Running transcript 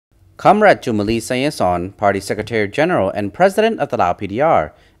Comrade Choummaly Sayasone, Party Secretary General and President of the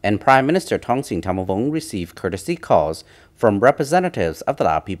LPDR, and Prime Minister Thongsing Thammavong received courtesy calls from representatives of the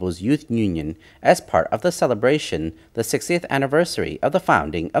Lao People's Youth Union as part of the celebration, the 60th anniversary of the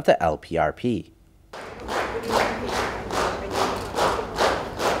founding of the LPRP.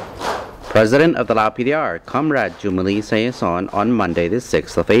 President of the LPRP, Comrade Choummaly Sayasone, on Monday the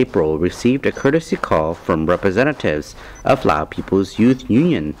 6th of April, received a courtesy call from representatives of Lao People's Youth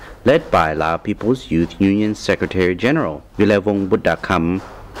Union, led by Lao People's Youth Union Secretary General Vilayvong Bouddakham.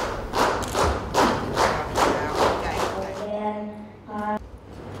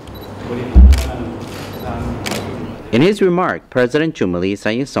 In his remark, President Choummaly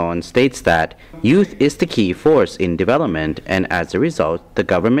Sayasone states that youth is the key force in development, and as a result, the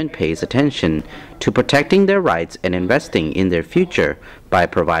government pays attention to protecting their rights and investing in their future by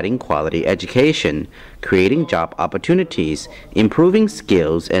providing quality education, creating job opportunities, improving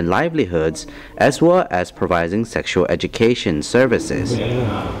skills and livelihoods, as well as providing sexual education services.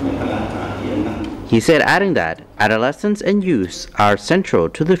 He said, adding that adolescents and youths are central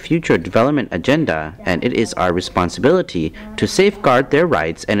to the future development agenda, and it is our responsibility to safeguard their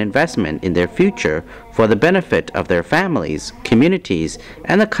rights and investment in their future for the benefit of their families, communities,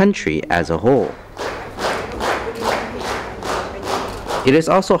 and the country as a whole. It is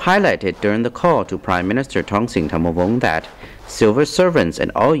also highlighted during the call to Prime Minister Thongsing Thammavong that civil servants and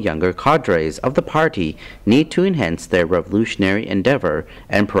all younger cadres of the party need to enhance their revolutionary endeavor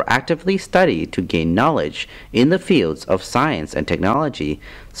and proactively study to gain knowledge in the fields of science and technology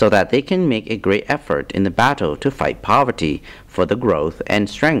so that they can make a great effort in the battle to fight poverty for the growth and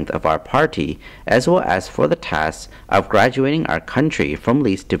strength of our party, as well as for the task of graduating our country from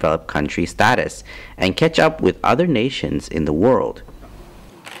least developed country status and catch up with other nations in the world.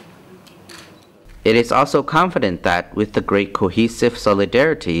 It is also confident that with the great cohesive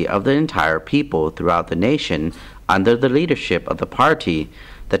solidarity of the entire people throughout the nation under the leadership of the party,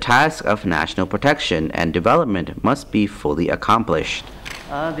 the task of national protection and development must be fully accomplished.